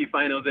MVP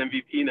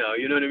now.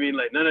 You know what I mean?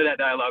 Like, none of that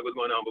dialogue was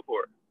going on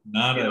before.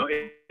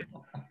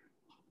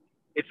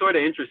 It's sort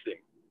of interesting.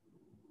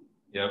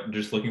 Yep, I'm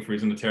just looking for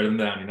reason to tear them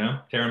down,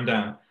 Tear them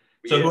down.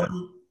 So yeah.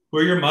 Who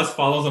are your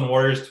must-follows on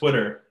Warriors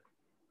Twitter?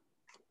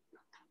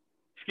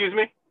 Excuse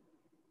me?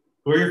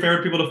 Who are your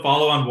favorite people to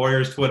follow on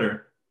Warriors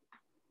Twitter?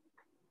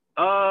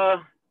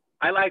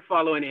 I like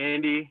following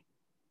Andy,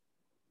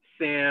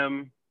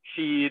 Sam,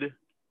 Sheed.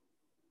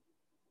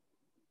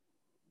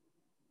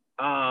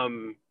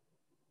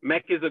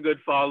 Mech is a good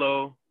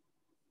follow.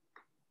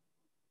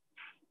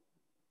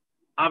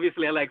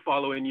 Obviously, I like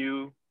following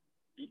you.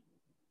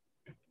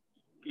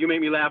 You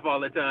make me laugh all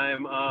the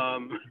time.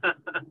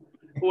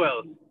 Who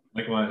else?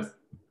 Likewise.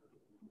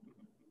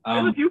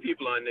 There's a few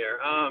people on there.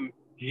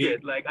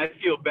 Like I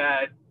feel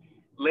bad.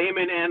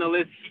 Layman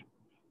analyst.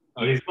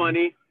 He's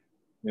funny.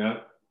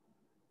 Yeah.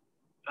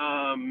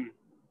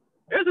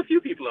 There's a few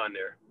people on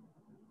there.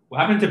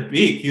 What happened to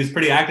Beak? He was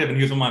pretty active, and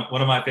he was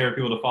one of my favorite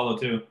people to follow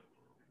too.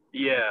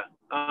 Yeah.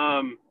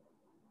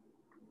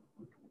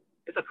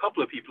 There's a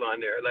couple of people on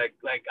there. Like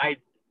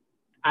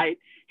I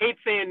hate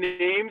saying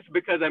names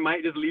because I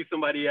might just leave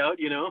somebody out,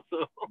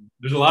 So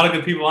there's a lot of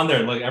good people on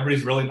there. Like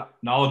everybody's really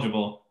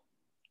knowledgeable.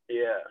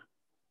 Yeah.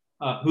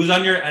 Who's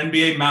on your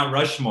NBA Mount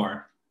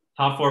Rushmore?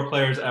 Top 4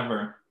 players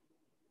ever.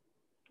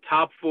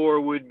 Top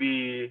 4 would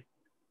be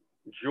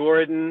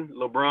Jordan,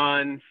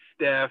 LeBron,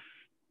 Steph,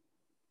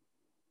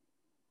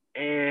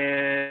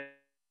 and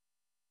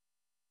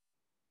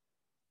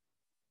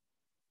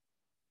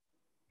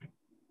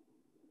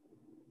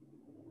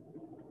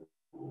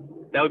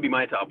that would be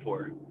my top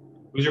 4.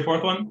 Who's your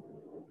 4th one?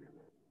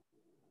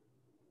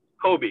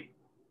 Kobe.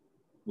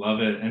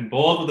 Love it. And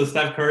bold with the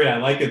Steph Curry. I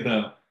like it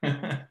though.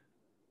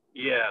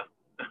 Yeah.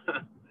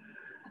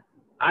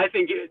 I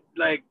think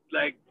like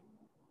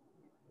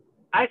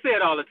I say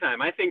it all the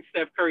time. I think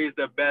Steph Curry is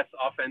the best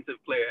offensive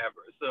player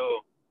ever.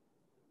 So,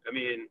 I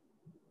mean,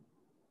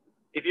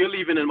 if you're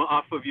leaving him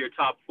off of your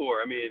top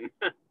 4, I mean,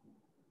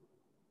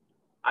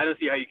 I don't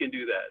see how you can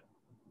do that.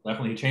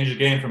 Definitely. He changed the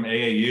game from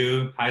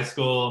AAU, high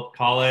school,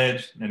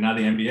 college, and now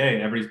the NBA.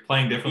 Everybody's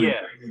playing differently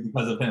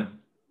because of him.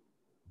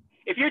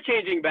 If you're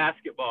changing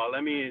basketball,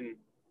 I mean,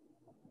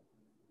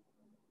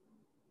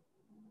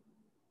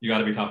 you got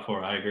to be top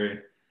 4. I agree.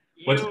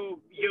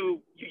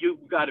 You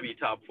got to be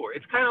top 4.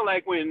 It's kind of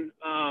like when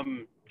I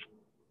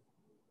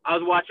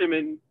was watching him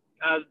in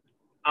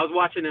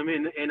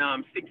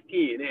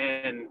 16,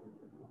 and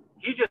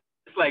he just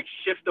like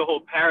shifted the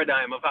whole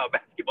paradigm of how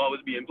basketball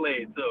was being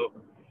played. So,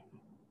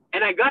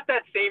 and I got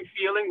that same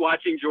feeling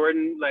watching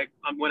Jordan like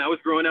when I was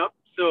growing up.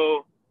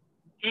 So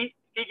he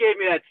gave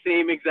me that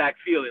same exact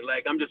feeling,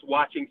 like I'm just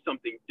watching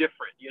something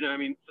different. You know what I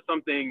mean?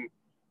 Something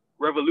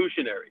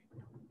revolutionary.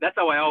 That's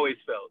how I always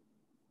felt.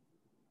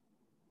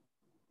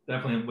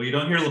 Definitely. What you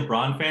don't hear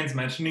LeBron fans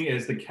mentioning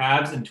is the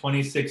Cavs in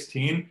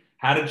 2016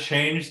 had to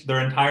change their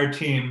entire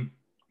team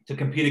to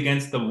compete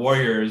against the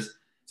Warriors.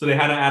 So they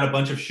had to add a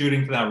bunch of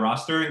shooting to that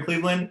roster in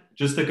Cleveland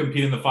just to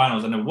compete in the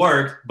finals. And it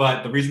worked.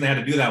 But the reason they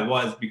had to do that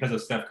was because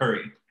of Steph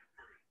Curry.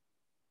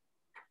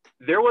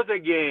 There was a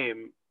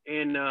game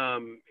in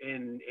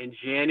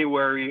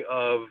January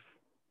of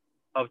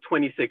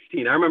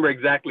 2016. I remember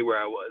exactly where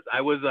I was.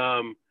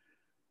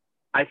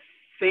 I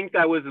think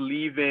I was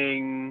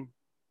leaving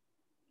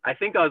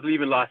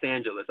Los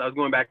Angeles. I was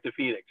going back to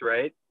Phoenix,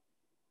 right?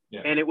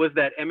 Yeah. And it was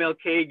that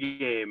MLK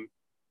game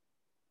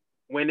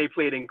when they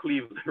played in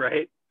Cleveland,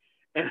 right?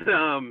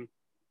 And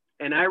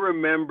And I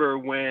remember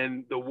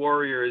when the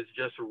Warriors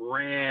just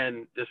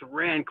ran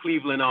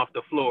Cleveland off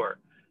the floor,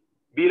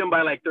 beat them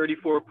by like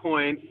 34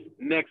 points.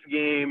 Next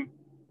game,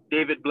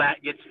 David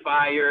Blatt gets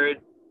fired.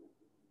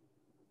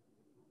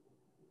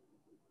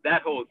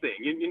 That whole thing,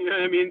 you know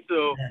what I mean?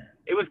 So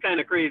it was kind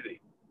of crazy.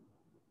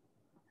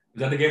 Is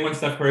that the game when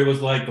Steph Curry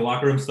was like, the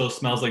locker room still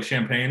smells like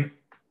champagne?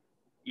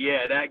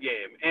 Yeah, that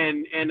game.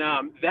 And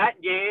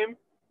that game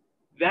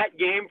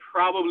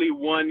probably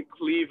won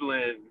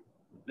Cleveland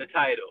the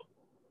title.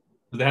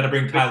 They had to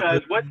bring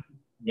Tyler.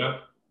 Yeah,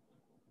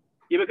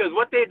 because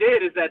what they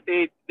did is that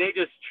they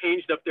just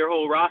changed up their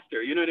whole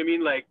roster. You know what I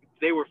mean? Like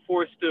they were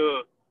forced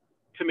to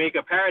make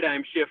a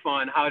paradigm shift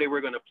on how they were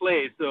going to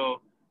play.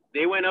 So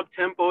they went up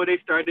tempo. They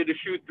started to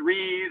shoot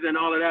threes and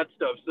all of that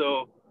stuff.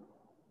 So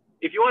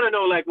if you want to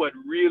know like what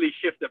really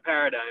shifted the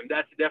paradigm,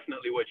 that's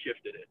definitely what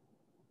shifted it.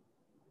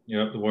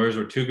 Yep, the Warriors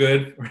were too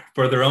good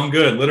for their own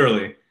good,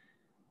 literally.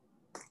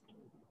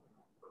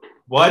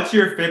 What's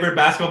your favorite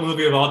basketball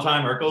movie of all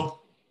time, Urkel?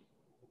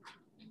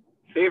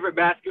 Favorite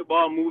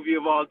basketball movie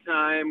of all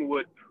time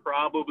would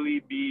probably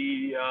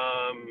be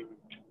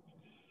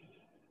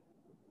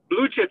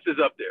Blue Chips is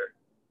up there.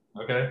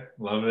 Okay,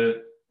 love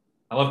it.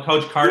 I love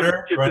Coach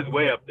Carter. Blue Chips is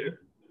way up there.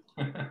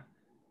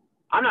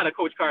 I'm not a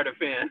Coach Carter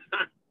fan.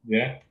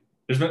 Yeah.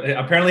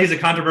 Apparently he's a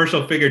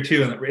controversial figure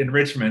too in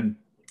Richmond.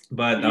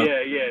 But yeah.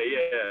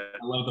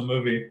 I love the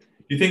movie. Do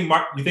you think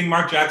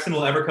Mark Jackson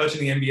will ever coach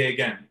in the NBA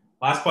again?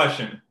 Last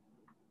question.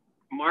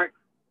 Mark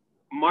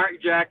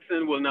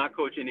Jackson will not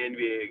coach in the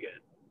NBA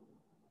again.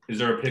 Is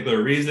there a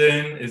particular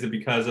reason? Is it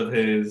because of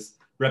his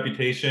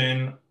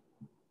reputation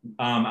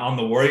on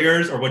the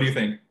Warriors, or what do you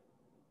think?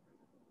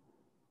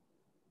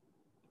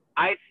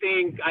 I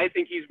think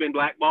he's been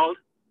blackballed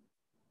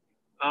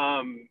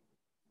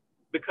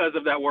because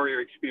of that Warrior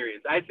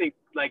experience. I think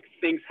like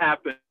things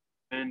happened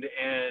and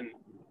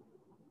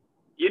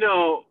you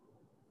know,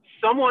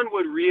 someone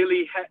would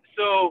really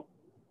so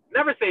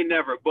never say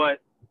never, but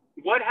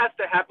what has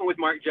to happen with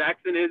Mark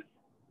Jackson is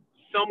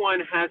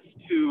someone has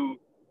to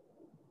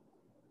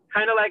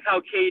kind of like how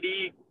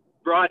KD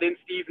brought in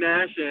Steve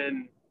Nash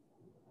and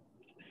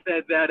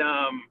said that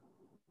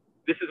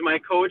this is my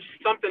coach.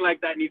 Something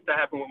like that needs to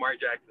happen with Mark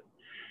Jackson.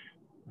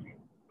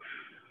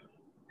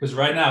 Because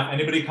right now, if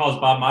anybody calls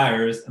Bob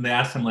Myers and they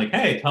ask him like,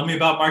 "Hey, tell me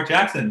about Mark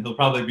Jackson," he'll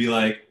probably be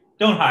like,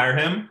 "Don't hire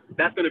him."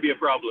 That's going to be a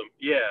problem.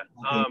 Yeah.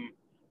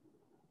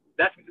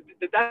 That's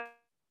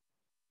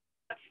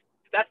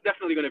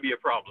definitely going to be a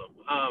problem.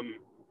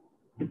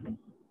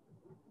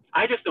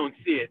 I just don't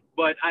see it.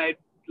 But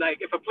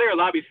if a player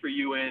lobbies for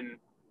you and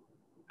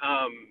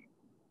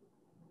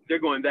they're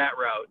going that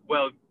route,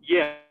 well,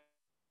 yeah,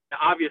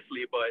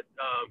 obviously, but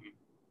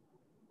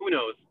who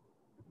knows?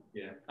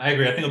 Yeah, I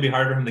agree. I think it'll be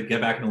hard for him to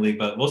get back in the league,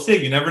 but we'll see.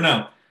 You never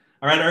know.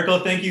 All right,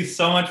 Urkel, thank you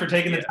so much for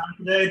taking the time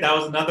today. That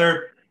was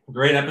another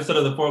great episode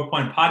of the 4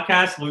 Point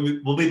Podcast.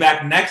 We'll be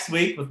back next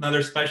week with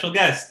another special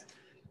guest.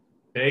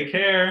 Take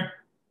care.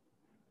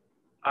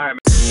 All right,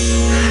 man.